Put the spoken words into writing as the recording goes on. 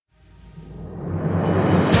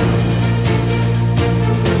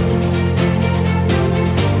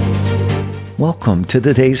Welcome to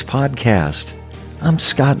today's podcast. I'm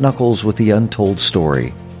Scott Knuckles with The Untold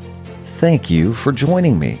Story. Thank you for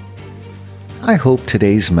joining me. I hope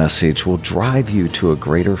today's message will drive you to a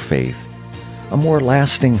greater faith, a more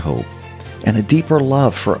lasting hope, and a deeper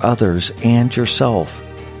love for others and yourself.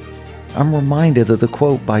 I'm reminded of the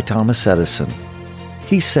quote by Thomas Edison.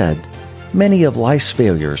 He said, "Many of life's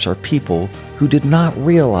failures are people who did not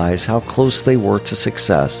realize how close they were to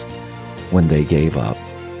success when they gave up."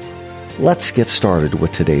 Let's get started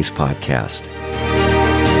with today's podcast.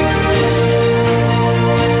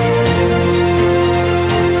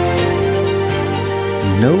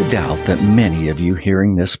 No doubt that many of you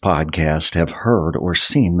hearing this podcast have heard or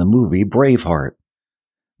seen the movie Braveheart.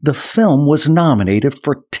 The film was nominated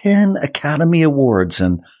for 10 Academy Awards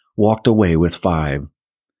and walked away with 5.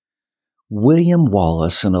 William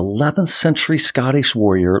Wallace, an 11th century Scottish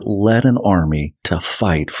warrior, led an army to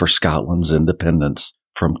fight for Scotland's independence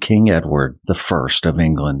from King Edward I of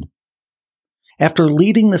England. After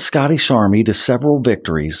leading the Scottish army to several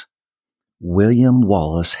victories, William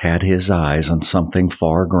Wallace had his eyes on something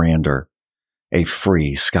far grander, a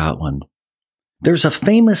free Scotland. There's a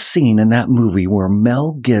famous scene in that movie where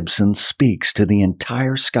Mel Gibson speaks to the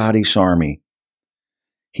entire Scottish army.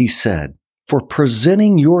 He said, "For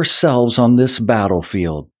presenting yourselves on this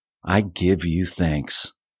battlefield, I give you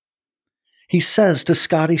thanks." He says to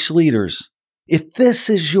Scottish leaders, "If this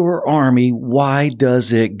is your army, why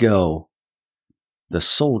does it go?" The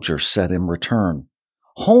soldiers said in return,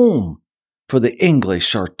 "Home, for the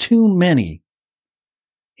English are too many."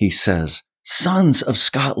 He says, "Sons of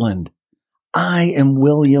Scotland, I am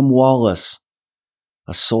William Wallace."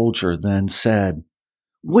 A soldier then said,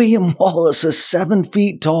 "William Wallace is 7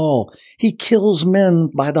 feet tall. He kills men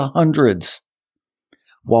by the hundreds."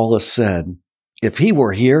 Wallace said, "If he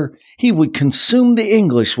were here, he would consume the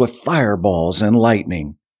English with fireballs and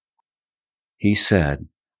lightning." He said,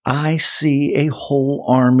 "I see a whole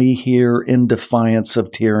army here in defiance of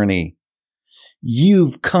tyranny.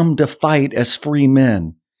 You've come to fight as free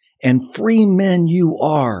men, and free men you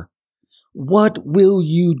are. What will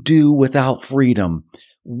you do without freedom?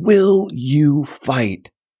 Will you fight?"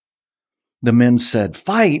 The men said,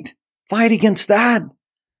 "Fight? Fight against that?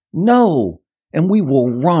 No, and we will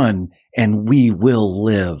run, and we will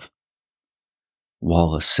live."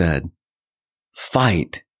 Wallace said,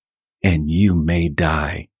 "Fight, and you may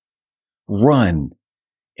die. Run,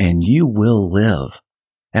 and you will live,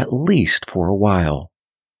 at least for a while.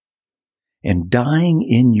 And dying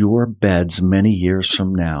in your beds many years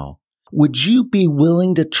from now, would you be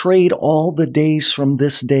willing to trade all the days from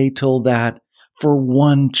this day till that for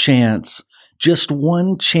one chance, just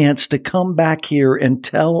one chance to come back here and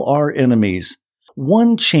tell our enemies,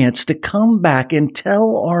 one chance to come back and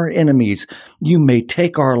tell our enemies, you may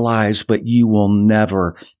take our lives, but you will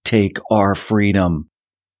never take our freedom?"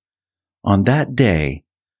 On that day,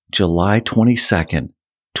 July 22nd,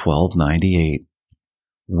 1298,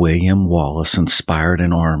 William Wallace inspired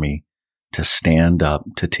an army to stand up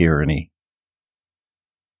to tyranny.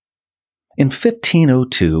 In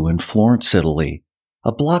 1502, in Florence, Italy,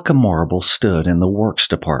 a block of marble stood in the works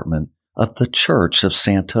department of the Church of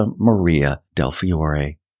Santa Maria del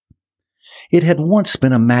Fiore. It had once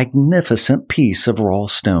been a magnificent piece of raw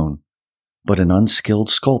stone, but an unskilled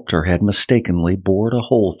sculptor had mistakenly bored a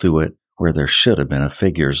hole through it where there should have been a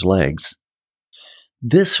figure's legs.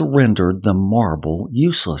 This rendered the marble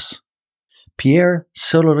useless. Pier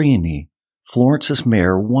Soderini, Florence's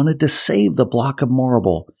mayor, wanted to save the block of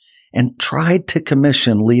marble and tried to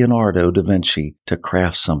commission Leonardo da Vinci to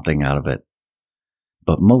craft something out of it.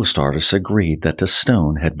 But most artists agreed that the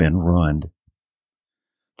stone had been ruined.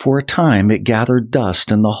 For a time, it gathered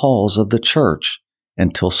dust in the halls of the church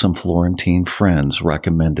until some Florentine friends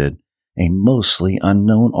recommended a mostly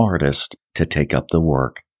unknown artist to take up the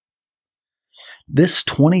work. This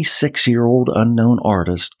 26-year-old unknown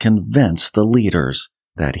artist convinced the leaders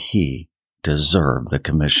that he deserved the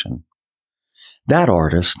commission. That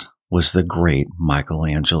artist was the great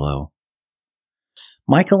Michelangelo.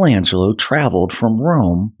 Michelangelo traveled from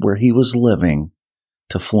Rome, where he was living,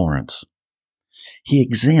 to Florence. He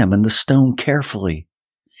examined the stone carefully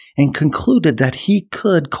and concluded that he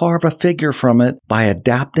could carve a figure from it by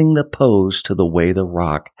adapting the pose to the way the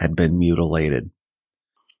rock had been mutilated.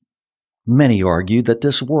 Many argued that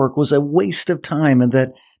this work was a waste of time and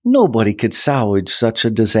that nobody could salvage such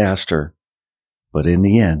a disaster. But in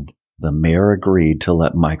the end, the mayor agreed to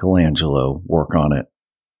let Michelangelo work on it.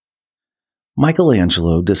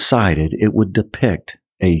 Michelangelo decided it would depict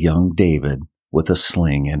a young David with a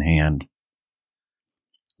sling in hand.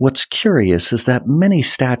 What's curious is that many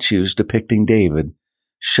statues depicting David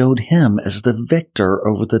showed him as the victor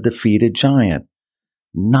over the defeated giant,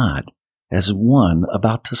 not as one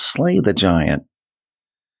about to slay the giant.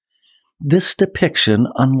 This depiction,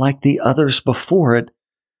 unlike the others before it,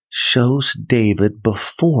 shows David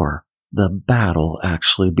before the battle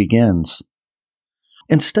actually begins.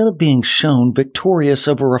 Instead of being shown victorious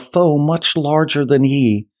over a foe much larger than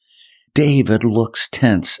he, David looks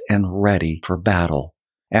tense and ready for battle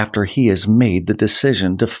after he has made the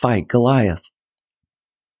decision to fight Goliath.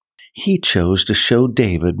 He chose to show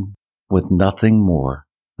David with nothing more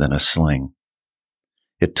than a sling.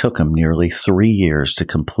 It took him nearly 3 years to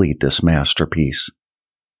complete this masterpiece.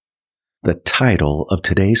 The title of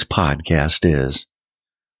today's podcast is,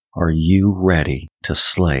 Are You Ready to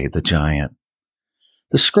Slay the Giant?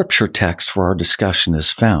 The scripture text for our discussion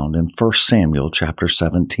is found in 1 Samuel chapter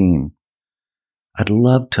 17. I'd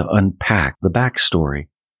love to unpack the backstory.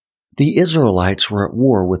 The Israelites were at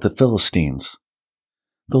war with the Philistines.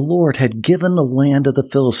 The Lord had given the land of the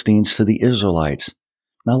Philistines to the Israelites.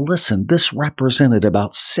 Now listen, this represented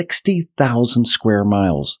about 60,000 square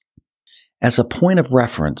miles. As a point of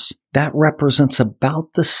reference, that represents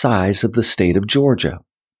about the size of the state of Georgia.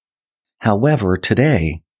 However,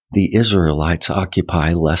 today, the Israelites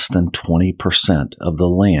occupy less than 20% of the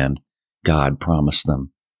land God promised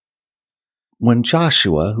them. When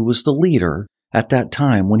Joshua, who was the leader at that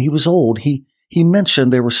time, when he was old, he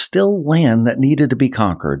mentioned there was still land that needed to be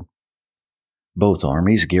conquered. Both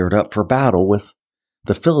armies geared up for battle, with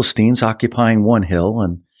the Philistines occupying one hill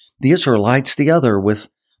and the Israelites the other, with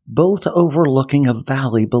both overlooking a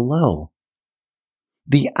valley below.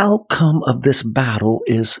 The outcome of this battle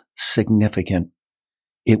is significant.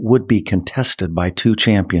 It would be contested by 2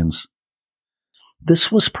 champions.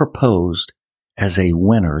 This was proposed as a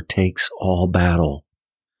winner takes all battle.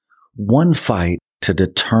 One fight to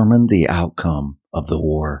determine the outcome of the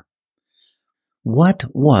war. What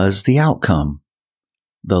was the outcome?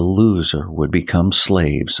 The loser would become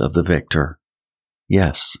slaves of the victor.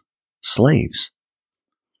 Yes, slaves.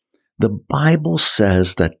 The Bible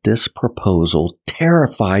says that this proposal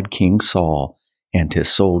terrified King Saul and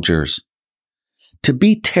his soldiers. To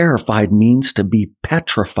be terrified means to be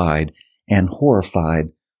petrified and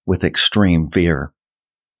horrified with extreme fear.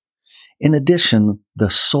 In addition,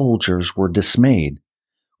 the soldiers were dismayed,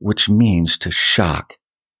 which means to shock,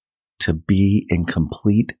 to be in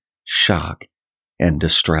complete shock and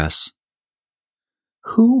distress.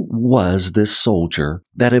 Who was this soldier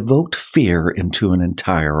that evoked fear into an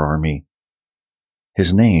entire army?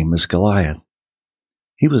 His name is Goliath.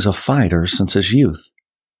 He was a fighter since his youth,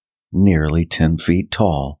 nearly 10 feet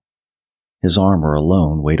tall. His armor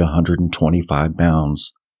alone weighed 125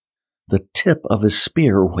 pounds. The tip of his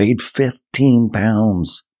spear weighed 15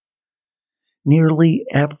 pounds. Nearly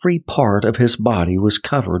every part of his body was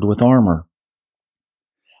covered with armor.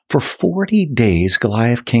 For 40 days,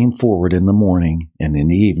 Goliath came forward in the morning and in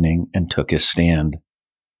the evening and took his stand.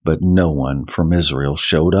 But no one from Israel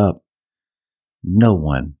showed up. No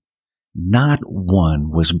one, not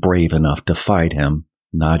one, was brave enough to fight him,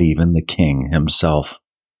 not even the king himself.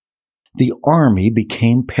 The army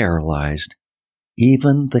became paralyzed.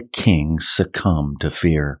 Even the king succumbed to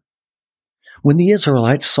fear. When the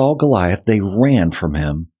Israelites saw Goliath, they ran from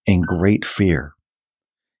him in great fear.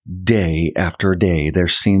 Day after day, there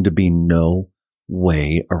seemed to be no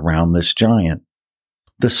way around this giant.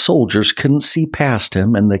 The soldiers couldn't see past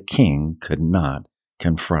him, and the king could not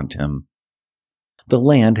confront him. The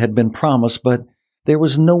land had been promised, but there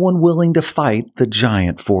was no one willing to fight the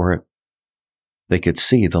giant for it. They could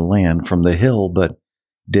see the land from the hill, but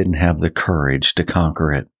didn't have the courage to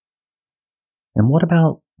conquer it. And what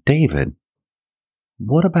about David?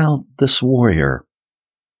 What about this warrior?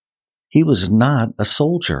 He was not a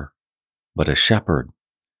soldier, but a shepherd.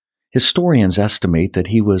 Historians estimate that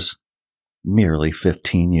he was merely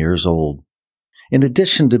 15 years old. In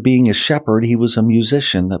addition to being a shepherd, he was a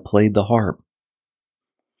musician that played the harp.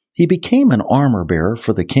 He became an armor-bearer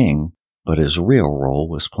for the king, but his real role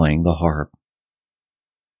was playing the harp.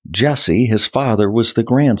 Jesse, his father, was the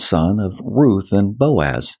grandson of Ruth and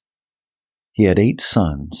Boaz. He had 8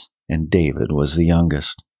 sons, and David was the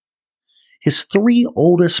youngest. His 3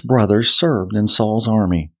 oldest brothers served in Saul's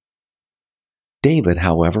army. David,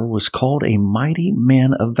 however, was called a mighty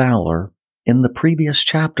man of valor in the previous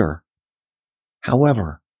chapter.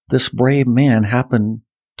 However, this brave man happened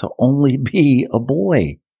to only be a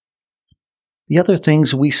boy. The other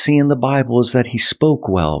things we see in the Bible is that he spoke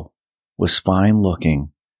well, was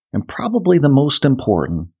fine-looking, and probably the most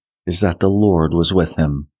important is that the Lord was with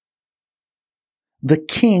him. The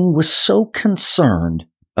king was so concerned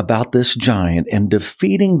about this giant and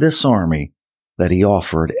defeating this army that he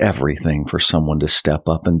offered everything for someone to step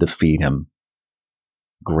up and defeat him.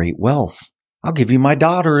 Great wealth. I'll give you my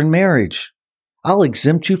daughter in marriage. I'll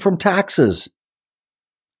exempt you from taxes.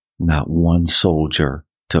 Not one soldier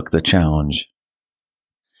took the challenge.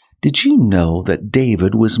 Did you know that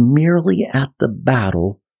David was merely at the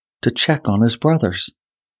battle to check on his brothers?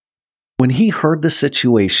 When he heard the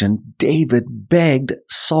situation, David begged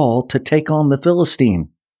Saul to take on the Philistine.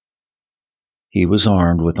 He was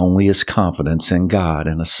armed with only his confidence in God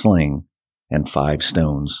and a sling and 5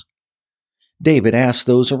 stones. David asked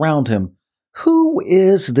those around him, "Who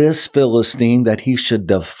is this Philistine that he should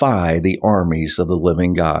defy the armies of the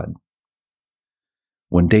living God?"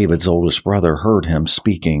 When David's oldest brother heard him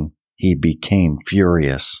speaking, he became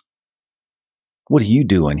furious. "What are you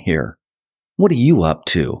doing here? What are you up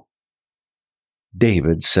to?"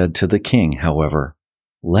 David said to the king, however,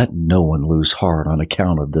 "Let no one lose heart on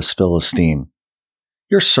account of this Philistine.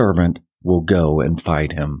 Your servant will go and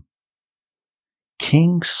fight him."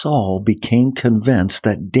 King Saul became convinced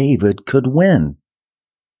that David could win.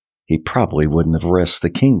 He probably wouldn't have risked the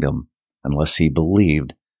kingdom unless he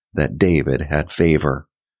believed that David had favor.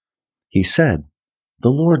 He said,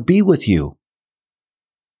 "The Lord be with you."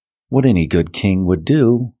 What any good king would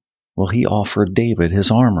do, well, he offered David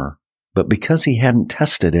his armor. But because he hadn't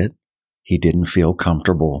tested it, he didn't feel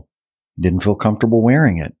comfortable. He didn't feel comfortable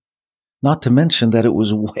wearing it. Not to mention that it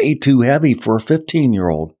was way too heavy for a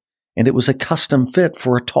 15-year-old, and it was a custom fit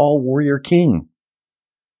for a tall warrior king.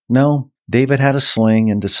 No, David had a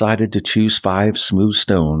sling and decided to choose 5 smooth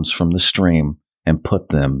stones from the stream and put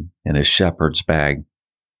them in his shepherd's bag.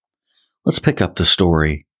 Let's pick up the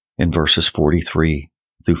story in verses 43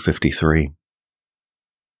 through 53.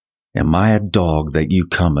 "Am I a dog that you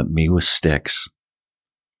come at me with sticks?"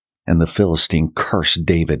 And the Philistine cursed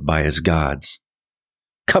David by his gods.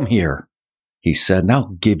 "Come here," he said, "and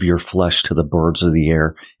I'll give your flesh to the birds of the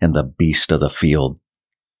air and the beasts of the field."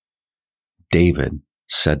 David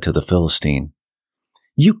said to the Philistine,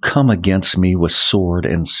 "You come against me with sword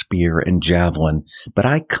and spear and javelin, but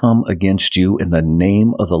I come against you in the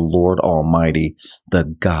name of the Lord Almighty, the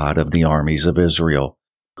God of the armies of Israel,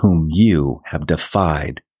 whom you have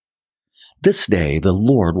defied. This day the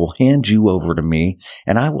Lord will hand you over to me,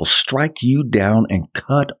 and I will strike you down and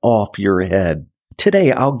cut off your head.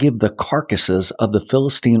 Today I'll give the carcasses of the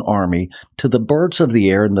Philistine army to the birds of the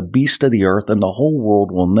air and the beasts of the earth, and the whole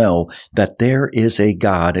world will know that there is a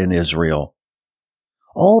God in Israel.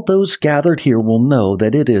 All those gathered here will know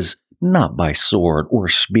that it is not by sword or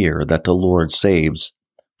spear that the Lord saves,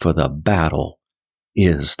 for the battle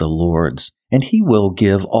is the Lord's, and he will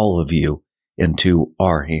give all of you into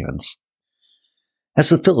our hands." As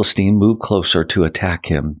the Philistine moved closer to attack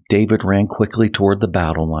him, David ran quickly toward the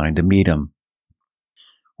battle line to meet him.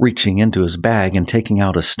 Reaching into his bag and taking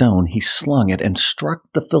out a stone, he slung it and struck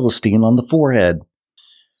the Philistine on the forehead.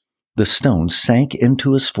 The stone sank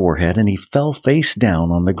into his forehead and he fell face down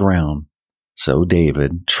on the ground. So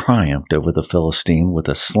David triumphed over the Philistine with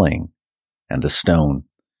a sling and a stone.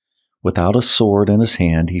 Without a sword in his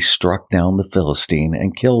hand, he struck down the Philistine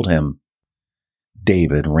and killed him.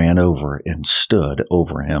 David ran over and stood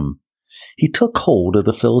over him. He took hold of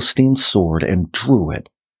the Philistine's sword and drew it.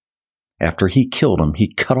 After he killed him,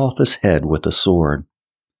 he cut off his head with the sword.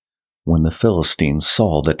 When the Philistines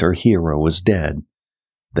saw that their hero was dead,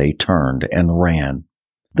 they turned and ran.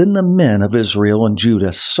 Then the men of Israel and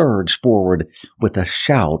Judah surged forward with a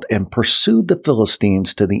shout and pursued the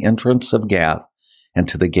Philistines to the entrance of Gath and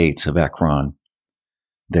to the gates of Ekron.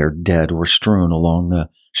 Their dead were strewn along the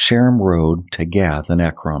Sharam road to Gath and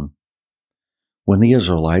Ekron. When the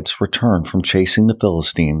Israelites returned from chasing the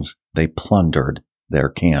Philistines, they plundered their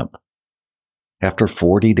camp. After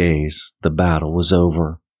 40 days, the battle was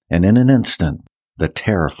over, and in an instant, the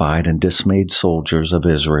terrified and dismayed soldiers of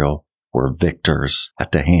Israel were victors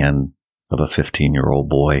at the hand of a 15-year-old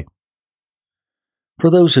boy. For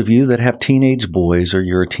those of you that have teenage boys or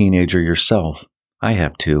you're a teenager yourself, I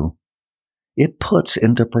have two. It puts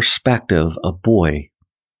into perspective a boy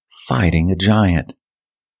fighting a giant.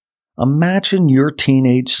 Imagine your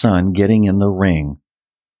teenage son getting in the ring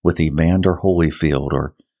with Evander Holyfield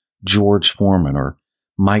or George Foreman or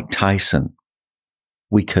Mike Tyson.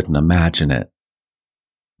 We couldn't imagine it.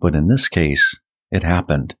 But in this case, it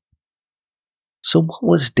happened. So what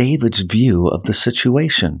was David's view of the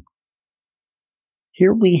situation?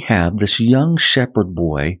 Here we have this young shepherd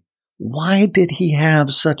boy. Why did he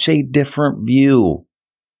have such a different view?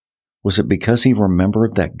 Was it because he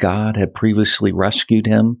remembered that God had previously rescued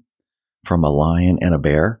him from a lion and a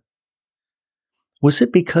bear? Was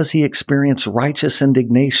it because he experienced righteous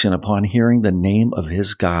indignation upon hearing the name of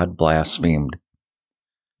his God blasphemed?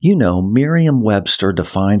 You know, Merriam-Webster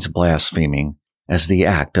defines blaspheming as the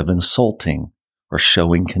act of insulting or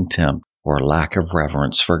showing contempt or lack of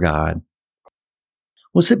reverence for God.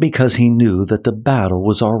 Was it because he knew that the battle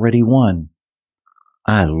was already won?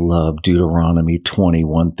 I love Deuteronomy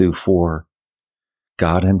 21-4.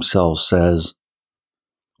 God himself says,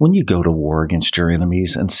 "When you go to war against your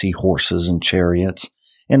enemies and see horses and chariots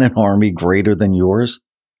and an army greater than yours,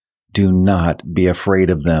 do not be afraid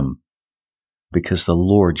of them, because the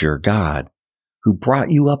Lord your God, who brought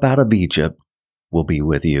you up out of Egypt, will be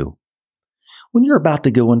with you." When you're about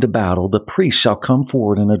to go into battle, the priest shall come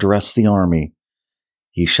forward and address the army.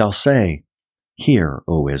 He shall say, "Hear,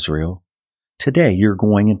 O Israel, today you're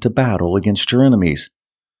going into battle against your enemies.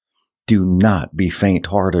 Do not be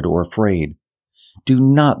faint-hearted or afraid. Do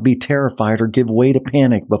not be terrified or give way to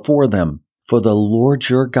panic before them, for the Lord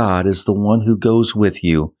your God is the one who goes with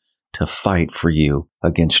you to fight for you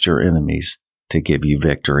against your enemies to give you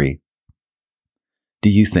victory." Do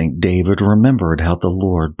you think David remembered how the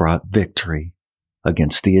Lord brought victory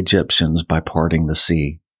against the Egyptians by parting the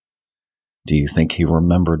sea? Do you think he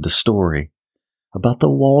remembered the story about the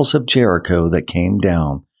walls of Jericho that came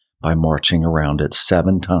down by marching around it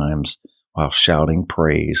 7 times while shouting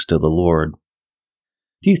praise to the Lord?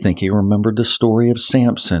 Do you think he remembered the story of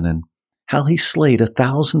Samson and how he slayed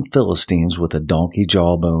 1,000 Philistines with a donkey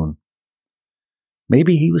jawbone?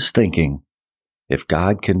 Maybe he was thinking, if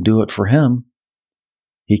God can do it for him,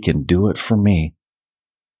 he can do it for me.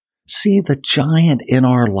 See, the giant in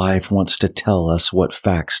our life wants to tell us what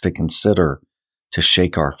facts to consider to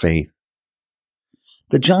shake our faith.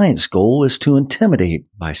 The giant's goal is to intimidate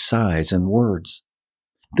by size and words.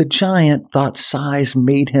 The giant thought size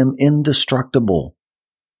made him indestructible.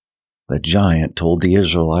 The giant told the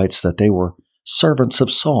Israelites that they were servants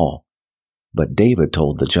of Saul, but David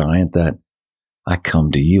told the giant that, "I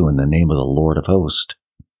come to you in the name of the Lord of hosts."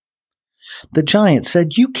 The giant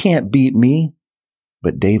said, "You can't beat me."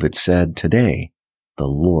 But David said, "Today, the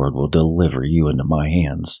Lord will deliver you into my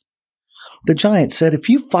hands." The giant said, "If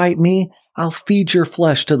you fight me, I'll feed your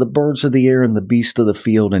flesh to the birds of the air and the beasts of the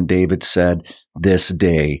field." And David said, "This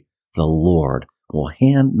day, the Lord will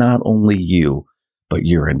hand not only you, but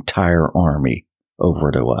your entire army over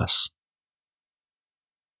to us."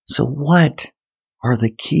 So what are the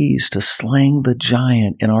keys to slaying the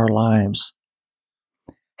giant in our lives?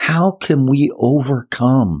 How can we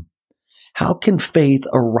overcome? How can faith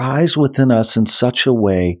arise within us in such a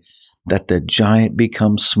way that the giant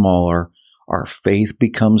becomes smaller, our faith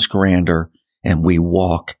becomes grander, and we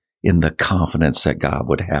walk in the confidence that God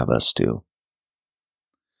would have us to?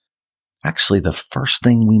 Actually, the first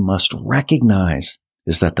thing we must recognize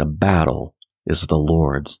is that the battle is the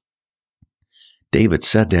Lord's. David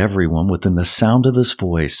said to everyone within the sound of his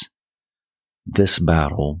voice, "This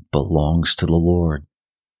battle belongs to the Lord.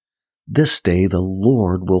 This day the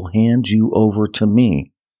Lord will hand you over to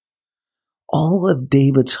me." All of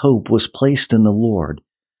David's hope was placed in the Lord,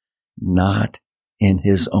 not in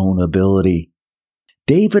his own ability.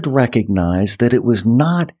 David recognized that it was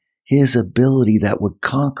not his ability that would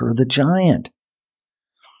conquer the giant.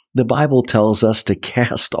 The Bible tells us to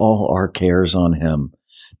cast all our cares on him,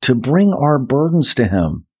 to bring our burdens to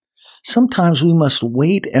him. Sometimes we must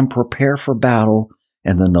wait and prepare for battle,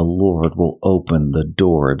 and then the Lord will open the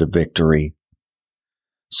door to victory.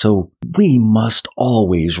 So we must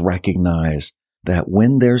always recognize that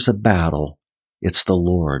when there's a battle, it's the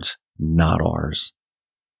Lord's, not ours.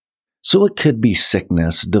 So it could be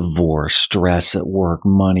sickness, divorce, stress at work,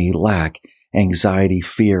 money, lack, anxiety,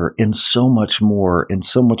 fear, and so much more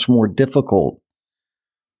difficult.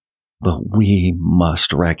 But we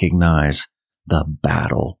must recognize the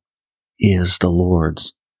battle is the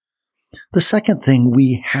Lord's. The second thing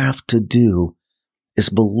we have to do is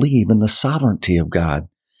believe in the sovereignty of God.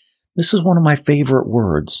 This is one of my favorite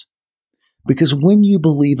words, because when you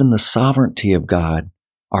believe in the sovereignty of God,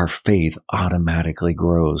 our faith automatically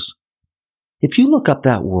grows. If you look up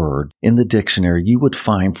that word in the dictionary, you would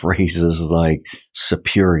find phrases like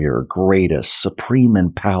superior, greatest, supreme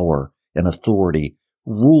in power and authority,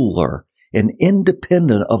 ruler, and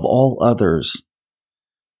independent of all others.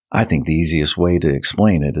 I think the easiest way to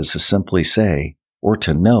explain it is to simply say, or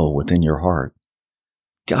to know within your heart,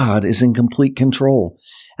 God is in complete control.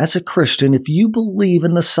 As a Christian, if you believe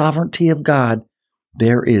in the sovereignty of God,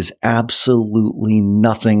 there is absolutely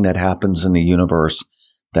nothing that happens in the universe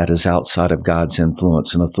that is outside of God's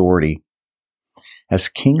influence and authority. As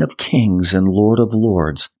King of Kings and Lord of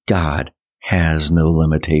Lords, God has no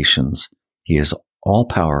limitations. He is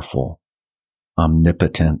all-powerful,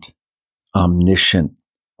 omnipotent, omniscient,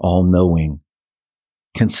 all-knowing.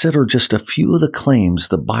 Consider just a few of the claims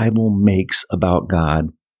the Bible makes about God.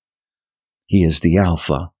 He is the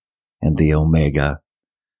Alpha and the Omega,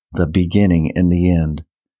 the beginning and the end.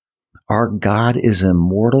 Our God is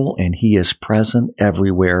immortal and He is present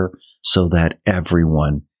everywhere so that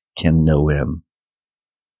everyone can know Him.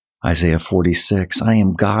 Isaiah 46, I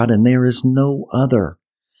am God and there is no other.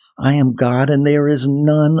 I am God and there is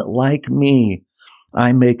none like me.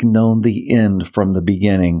 I make known the end from the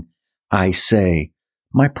beginning. I say,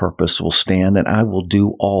 my purpose will stand and I will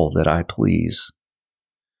do all that I please.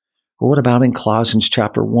 Or what about in Colossians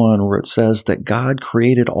chapter 1 where it says that God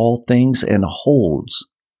created all things and holds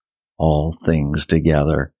all things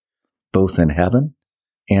together, both in heaven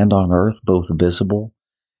and on earth, both visible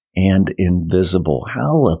and invisible.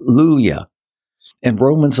 Hallelujah. In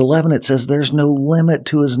Romans 11, it says there's no limit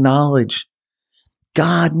to His knowledge.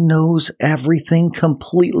 God knows everything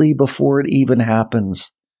completely before it even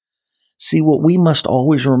happens. See, what we must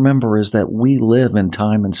always remember is that we live in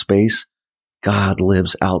time and space. God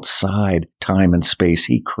lives outside time and space.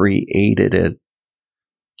 He created it.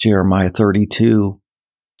 Jeremiah 32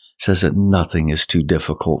 says that nothing is too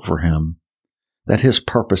difficult for Him, that His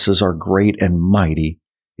purposes are great and mighty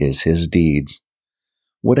is His deeds.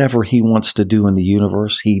 Whatever He wants to do in the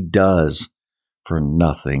universe, He does, for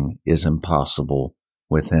nothing is impossible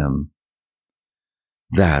with Him.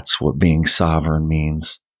 That's what being sovereign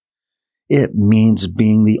means. It means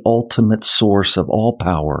being the ultimate source of all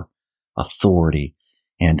power, authority,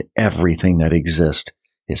 and everything that exists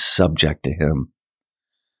is subject to Him.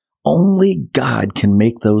 Only God can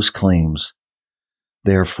make those claims.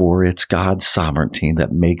 Therefore, it's God's sovereignty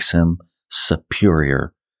that makes Him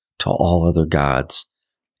superior to all other gods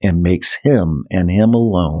and makes Him and Him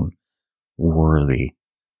alone worthy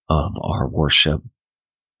of our worship.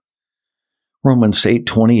 Romans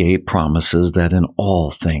 8:28 promises that in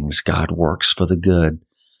all things God works for the good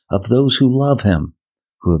of those who love Him,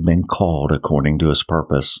 who have been called according to His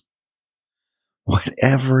purpose.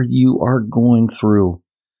 Whatever you are going through,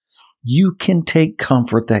 you can take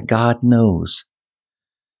comfort that God knows.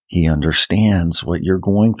 He understands what you're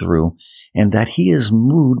going through and that He is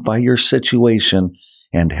moved by your situation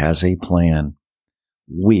and has a plan.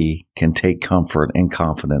 We can take comfort and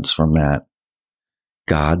confidence from that.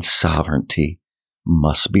 God's sovereignty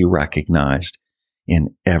must be recognized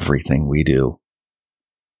in everything we do.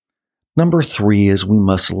 Number 3 is we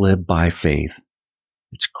must live by faith.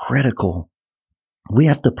 It's critical. We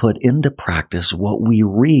have to put into practice what we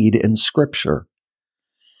read in Scripture.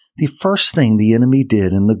 The first thing the enemy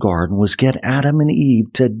did in the garden was get Adam and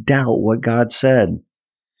Eve to doubt what God said.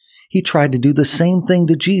 He tried to do the same thing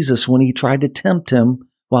to Jesus when He tried to tempt Him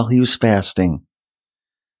while He was fasting.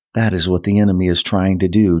 That is what the enemy is trying to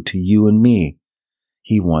do to you and me.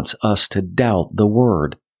 He wants us to doubt the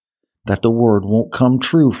Word, that the Word won't come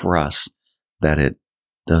true for us, that it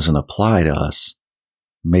doesn't apply to us,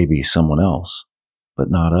 maybe someone else,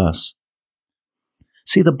 but not us.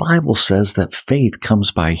 See, the Bible says that faith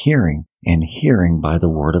comes by hearing, and hearing by the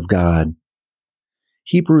Word of God.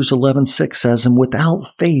 Hebrews 11:6 says, and without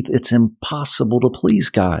faith it's impossible to please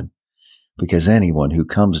God, because anyone who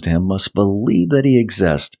comes to Him must believe that He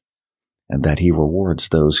exists, and that He rewards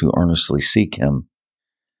those who earnestly seek Him.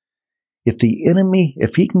 If the enemy,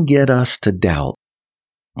 if he can get us to doubt,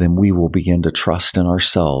 then we will begin to trust in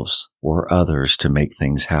ourselves or others to make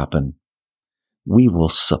things happen. We will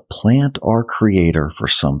supplant our Creator for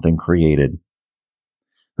something created.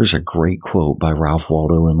 There's a great quote by Ralph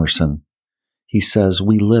Waldo Emerson. He says,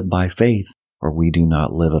 we live by faith or we do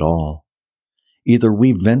not live at all. Either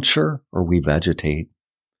we venture or we vegetate.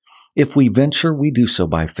 If we venture, we do so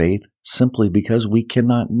by faith, simply because we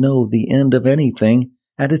cannot know the end of anything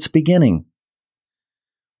at its beginning.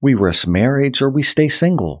 We risk marriage or we stay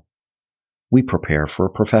single. We prepare for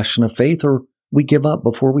a profession of faith or we give up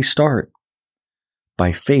before we start.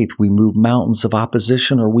 By faith, we move mountains of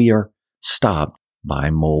opposition or we are stopped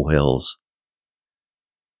by molehills.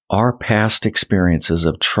 Our past experiences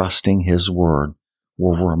of trusting His Word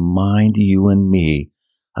will remind you and me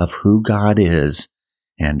of who God is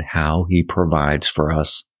and how He provides for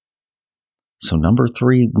us. So number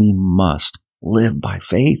 3, we must live by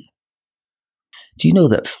faith. Do you know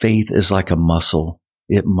that faith is like a muscle?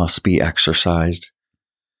 It must be exercised.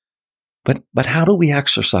 But how do we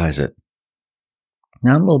exercise it?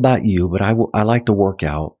 Now, I don't know about you, but I like to work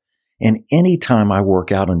out. And anytime I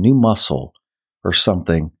work out a new muscle or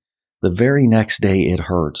something, the very next day it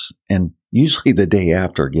hurts. And usually the day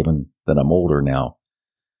after, given that I'm older now.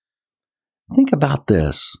 Think about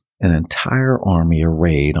this. An entire army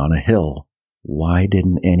arrayed on a hill. Why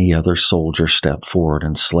didn't any other soldier step forward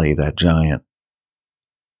and slay that giant?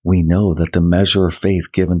 We know that the measure of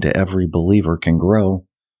faith given to every believer can grow.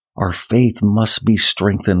 Our faith must be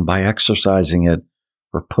strengthened by exercising it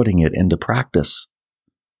or putting it into practice.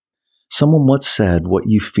 Someone once said, "What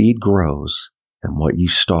you feed grows, and what you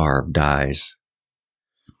starve dies."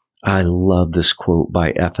 I love this quote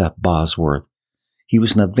by F. Bosworth. He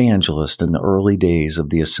was an evangelist in the early days of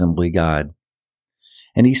the Assembly God.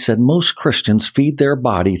 And he said, most Christians feed their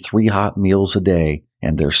body 3 hot meals a day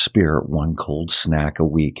and their spirit 1 cold snack a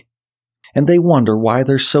week. And they wonder why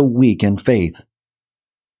they're so weak in faith.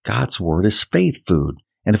 God's word is faith food.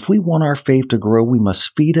 And if we want our faith to grow, we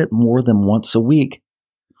must feed it more than once a week.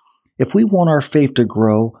 If we want our faith to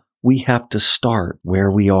grow, we have to start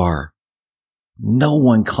where we are. No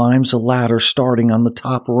one climbs a ladder starting on the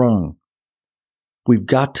top rung. We've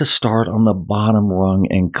got to start on the bottom rung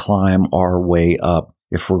and climb our way up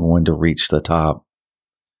if we're going to reach the top.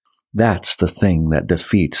 That's the thing that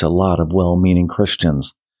defeats a lot of well-meaning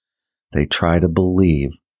Christians. They try to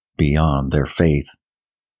believe beyond their faith.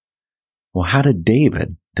 Well, how did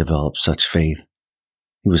David develop such faith?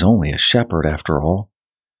 He was only a shepherd after all.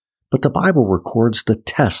 But the Bible records the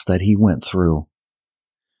test that he went through.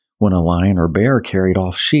 When a lion or bear carried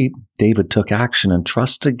off sheep, David took action and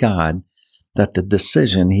trusted God that the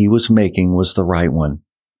decision he was making was the right one.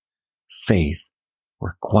 Faith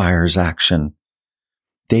requires action.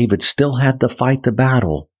 David still had to fight the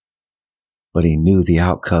battle, but he knew the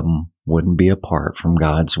outcome wouldn't be apart from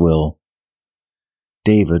God's will.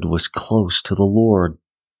 David was close to the Lord.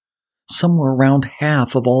 Somewhere around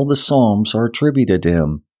half of all the Psalms are attributed to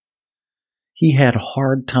him. He had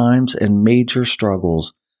hard times and major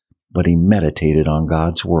struggles, but he meditated on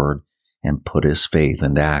God's word and put his faith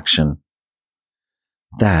into action.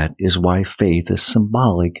 That is why faith is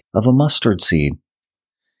symbolic of a mustard seed.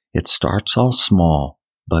 It starts all small,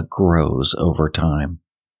 but grows over time.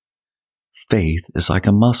 Faith is like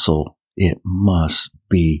a muscle. It must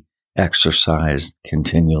be exercised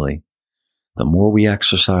continually. The more we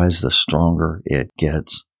exercise, the stronger it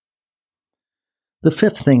gets. The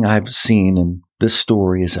 5th thing I've seen in this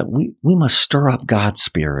story is that we must stir up God's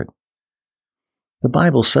Spirit. The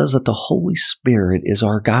Bible says that the Holy Spirit is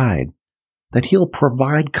our guide, that He'll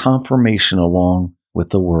provide confirmation along with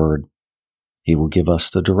the Word. He will give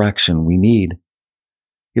us the direction we need.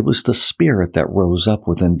 It was the Spirit that rose up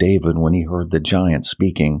within David when he heard the giant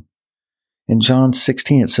speaking. In John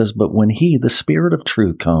 16 it says, "But when He, the Spirit of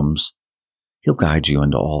truth, comes, He'll guide you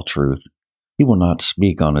into all truth. He will not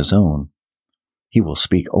speak on His own. He will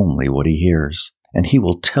speak only what He hears, and He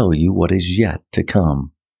will tell you what is yet to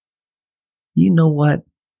come." You know what?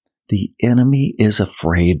 The enemy is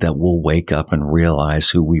afraid that we'll wake up and realize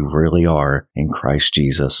who we really are in Christ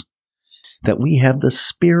Jesus, that we have the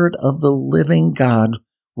Spirit of the living God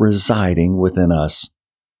residing within us.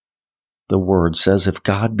 The Word says, if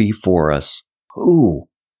God be for us, who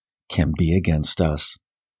can be against us?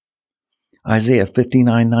 Isaiah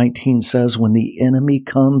 59:19 says, when the enemy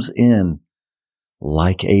comes in,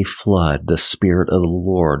 like a flood, the Spirit of the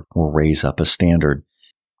Lord will raise up a standard.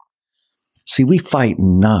 See, we fight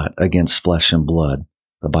not against flesh and blood,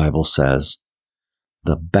 the Bible says.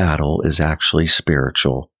 The battle is actually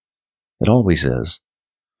spiritual. It always is.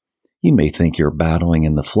 You may think you're battling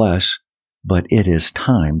in the flesh, but it is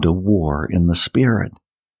time to war in the Spirit.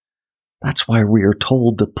 That's why we are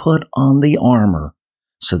told to put on the armor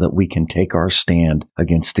so that we can take our stand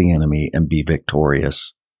against the enemy and be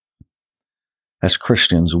victorious. As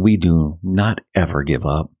Christians, we do not ever give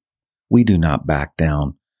up. We do not back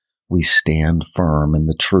down. We stand firm in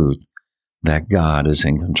the truth that God is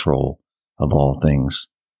in control of all things.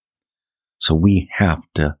 So we have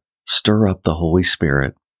to stir up the Holy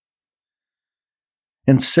Spirit.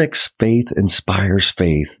 And 6, faith inspires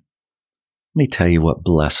faith. Let me tell you what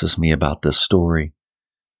blesses me about this story,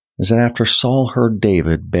 is that after Saul heard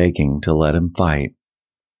David begging to let him fight,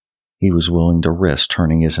 he was willing to risk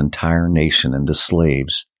turning his entire nation into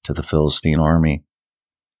slaves to the Philistine army.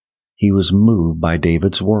 He was moved by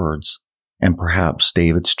David's words and perhaps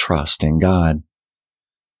David's trust in God.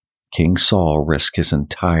 King Saul risked his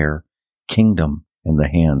entire kingdom in the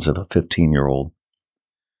hands of a 15-year-old.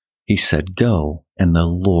 He said, "Go, and the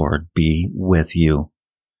Lord be with you."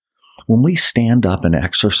 When we stand up and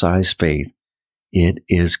exercise faith, it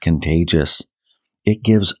is contagious. It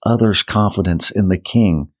gives others confidence in the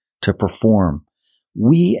King to perform.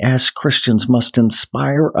 We as Christians must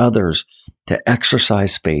inspire others to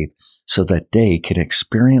exercise faith so that they can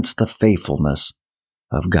experience the faithfulness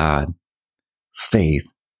of God.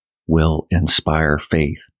 Faith will inspire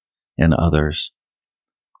faith in others.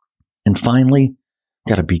 And finally,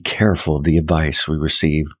 got to be careful of the advice we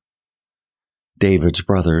receive. David's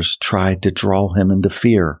brothers tried to draw him into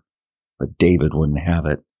fear, but David wouldn't have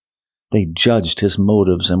it. They judged his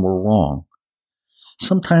motives and were wrong.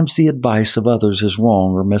 Sometimes the advice of others is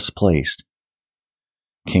wrong or misplaced.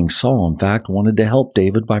 King Saul, in fact, wanted to help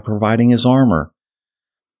David by providing his armor,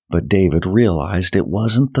 but David realized it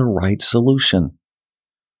wasn't the right solution.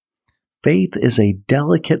 Faith is a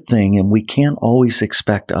delicate thing, and we can't always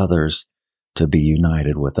expect others to be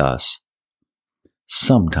united with us.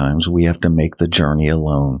 Sometimes we have to make the journey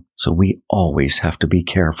alone, so we always have to be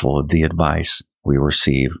careful of the advice we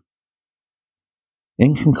receive.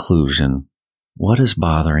 In conclusion, what is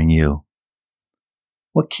bothering you?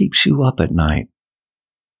 What keeps you up at night?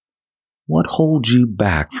 What holds you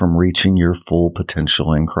back from reaching your full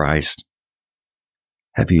potential in Christ?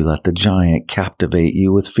 Have you let the giant captivate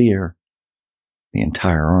you with fear? The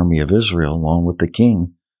entire army of Israel, along with the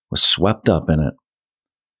king, was swept up in it.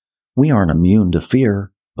 We aren't immune to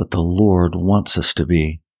fear, but the Lord wants us to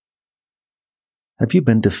be. Have you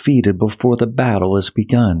been defeated before the battle has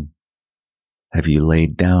begun? Have you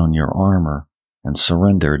laid down your armor and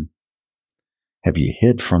surrendered? Have you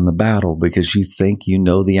hid from the battle because you think you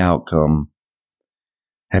know the outcome?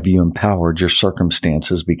 Have you empowered your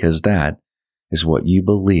circumstances because that is what you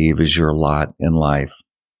believe is your lot in life?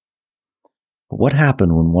 But what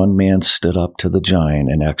happened when one man stood up to the giant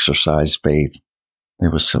and exercised faith? There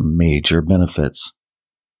were some major benefits.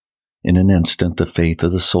 In an instant, the faith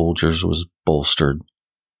of the soldiers was bolstered.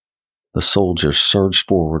 The soldiers surged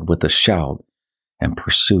forward with a shout and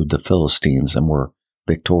pursued the Philistines and were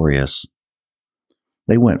victorious.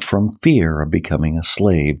 They went from fear of becoming a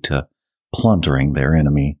slave to plundering their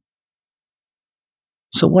enemy.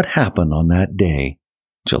 So what happened on that day,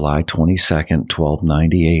 July 22nd,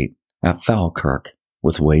 1298, at Falkirk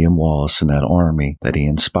with William Wallace and that army that he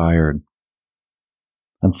inspired?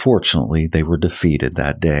 Unfortunately, they were defeated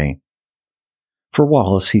that day. For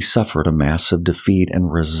Wallace, he suffered a massive defeat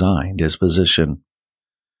and resigned his position.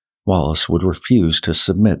 Wallace would refuse to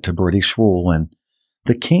submit to British rule, and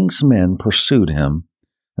the king's men pursued him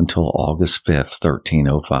until August 5th,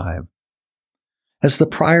 1305. As the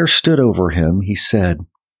prior stood over him, he said,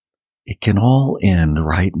 "It can all end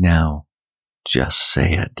right now. Just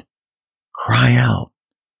say it. Cry out,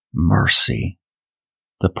 mercy."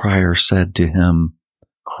 The prior said to him,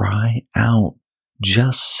 "Cry out.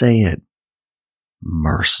 Just say it.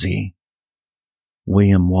 Mercy."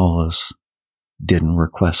 William Wallace didn't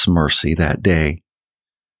request mercy that day.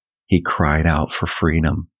 He cried out for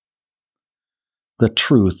freedom. The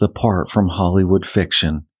truth, apart from Hollywood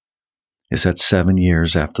fiction, is that 7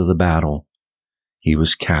 years after the battle, he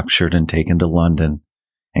was captured and taken to London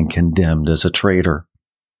and condemned as a traitor.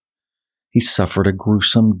 He suffered a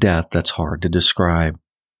gruesome death that's hard to describe.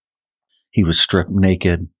 He was stripped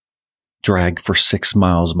naked, dragged for 6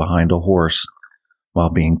 miles behind a horse while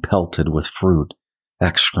being pelted with fruit,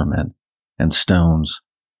 excrement, and stones.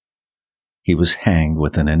 He was hanged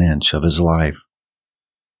within an inch of his life.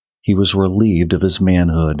 He was relieved of his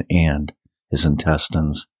manhood and his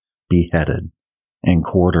intestines, beheaded and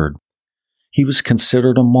quartered. He was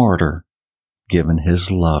considered a martyr, given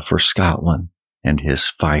his love for Scotland and his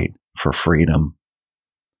fight for freedom.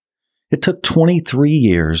 It took 23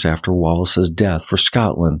 years after Wallace's death for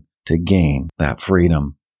Scotland to gain that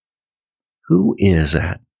freedom. Who is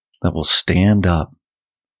that will stand up,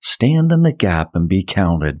 stand in the gap and be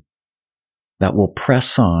counted, that will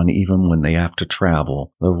press on even when they have to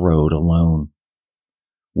travel the road alone?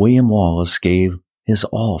 William Wallace gave his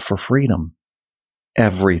all for freedom,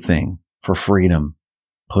 everything for freedom,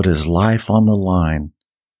 put his life on the line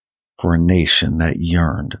for a nation that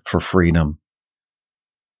yearned for freedom.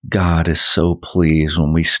 God is so pleased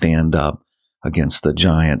when we stand up against the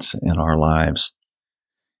giants in our lives.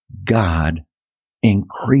 God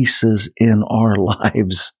increases in our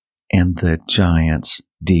lives and the giants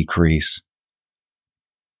decrease.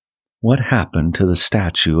 What happened to the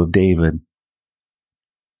statue of David?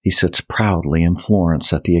 He sits proudly in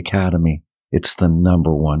Florence at the Academy. It's the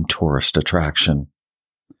 #1 tourist attraction.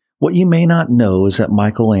 What you may not know is that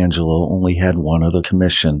Michelangelo only had one other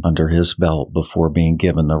commission under his belt before being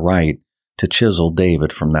given the right to chisel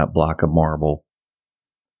David from that block of marble.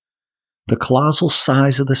 The colossal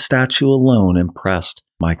size of the statue alone impressed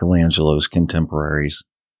Michelangelo's contemporaries.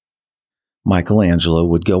 Michelangelo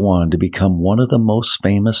would go on to become one of the most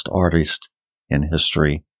famous artists in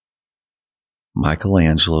history.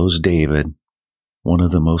 Michelangelo's David, one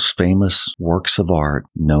of the most famous works of art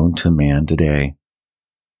known to man today.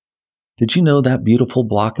 Did you know that beautiful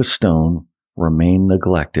block of stone remained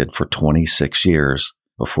neglected for 26 years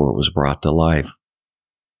before it was brought to life?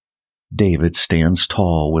 David stands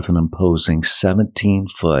tall with an imposing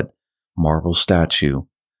 17-foot marble statue.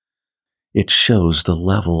 It shows the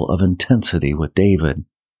level of intensity with David.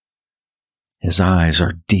 His eyes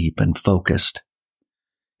are deep and focused.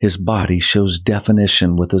 His body shows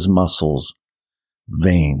definition with his muscles,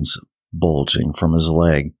 veins bulging from his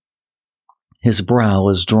leg. His brow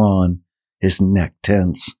is drawn, his neck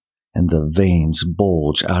tense, and the veins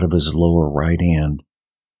bulge out of his lower right hand.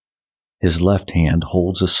 His left hand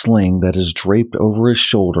holds a sling that is draped over his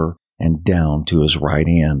shoulder and down to his right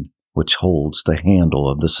hand, which holds the handle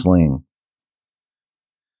of the sling.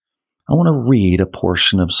 I want to read a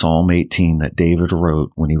portion of Psalm 18 that David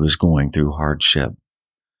wrote when he was going through hardship.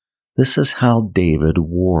 This is how David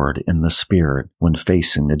warred in the Spirit when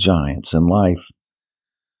facing the giants in life.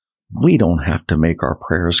 We don't have to make our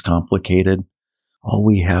prayers complicated. All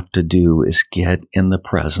we have to do is get in the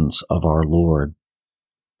presence of our Lord.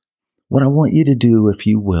 What I want you to do, if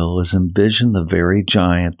you will, is envision the very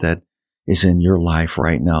giant that is in your life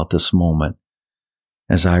right now at this moment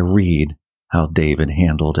as I read how David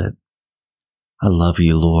handled it. I love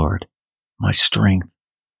you, Lord, my strength.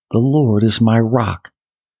 The Lord is my rock,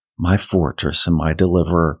 my fortress and my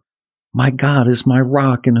deliverer. My God is my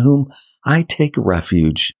rock in whom I take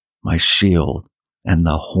refuge, my shield and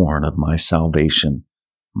the horn of my salvation,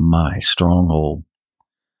 my stronghold.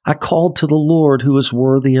 I called to the Lord who is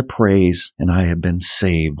worthy of praise, and I have been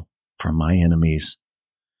saved from my enemies.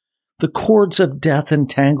 The cords of death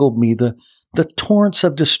entangled me, the torrents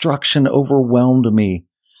of destruction overwhelmed me.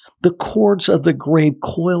 The cords of the grave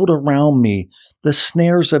coiled around me, the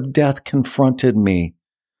snares of death confronted me.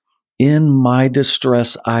 In my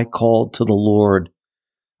distress I called to the Lord.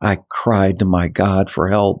 I cried to my God for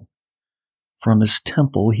help. From his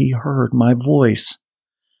temple he heard my voice.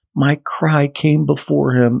 My cry came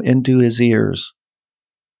before him into his ears.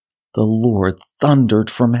 The Lord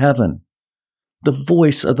thundered from heaven. The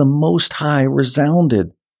voice of the Most High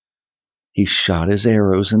resounded. He shot his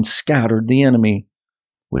arrows and scattered the enemy.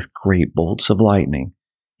 With great bolts of lightning,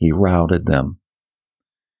 he routed them.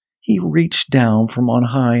 He reached down from on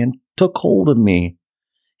high and took hold of me.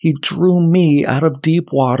 He drew me out of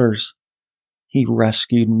deep waters. He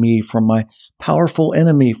rescued me from my powerful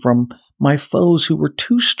enemy, from my foes who were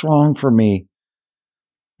too strong for me.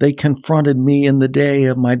 They confronted me in the day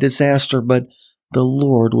of my disaster, but the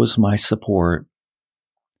Lord was my support.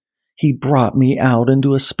 He brought me out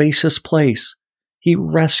into a spacious place. He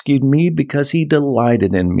rescued me because he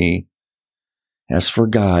delighted in me. As for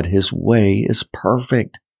God, his way is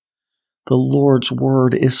perfect. The Lord's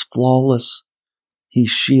word is flawless. He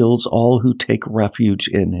shields all who take refuge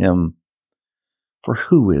in him. For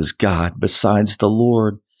who is God besides the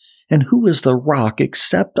Lord? And who is the rock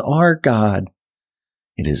except our God?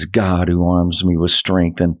 It is God who arms me with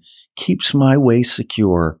strength and keeps my way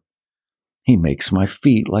secure. He makes my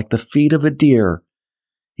feet like the feet of a deer.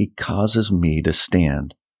 He causes me to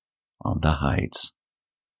stand on the heights.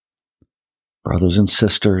 Brothers and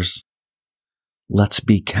sisters, let's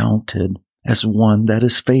be counted as one that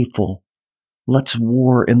is faithful. Let's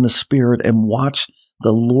war in the Spirit and watch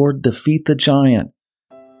the Lord defeat the giant.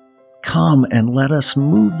 Come and let us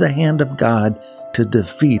move the hand of God to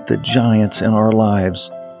defeat the giants in our lives.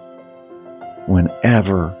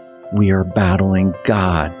 Whenever we are battling,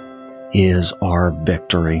 God is our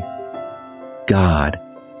victory. God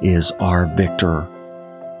is our victor.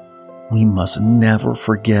 We must never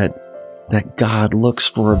forget that God looks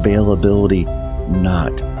for availability,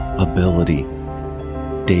 not ability.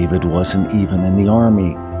 David wasn't even in the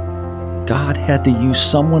army. God had to use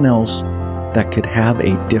someone else that could have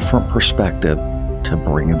a different perspective to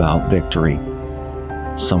bring about victory.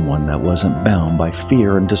 Someone that wasn't bound by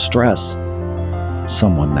fear and distress.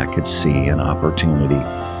 Someone that could see an opportunity.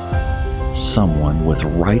 Someone with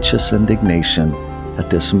righteous indignation at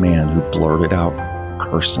this man who blurted out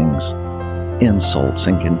cursings, insults,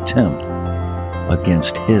 and contempt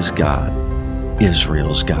against his God,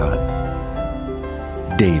 Israel's God.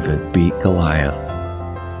 David beat Goliath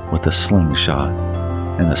with a slingshot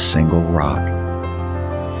and a single rock.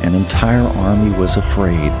 An entire army was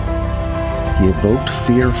afraid. He evoked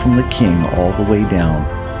fear from the king all the way down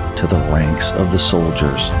to the ranks of the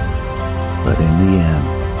soldiers. But in the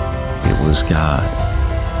end, it was God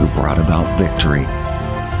who brought about victory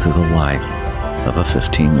through the life of a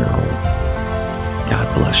 15-year-old.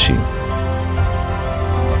 God bless you.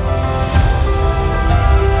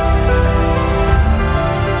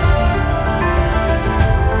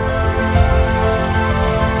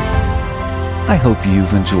 I hope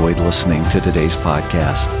you've enjoyed listening to today's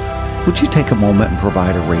podcast. Would you take a moment and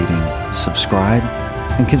provide a rating, subscribe,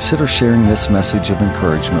 and consider sharing this message of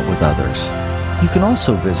encouragement with others? You can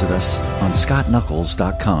also visit us on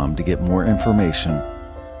scottnuckols.com to get more information.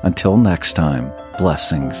 Until next time,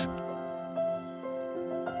 blessings.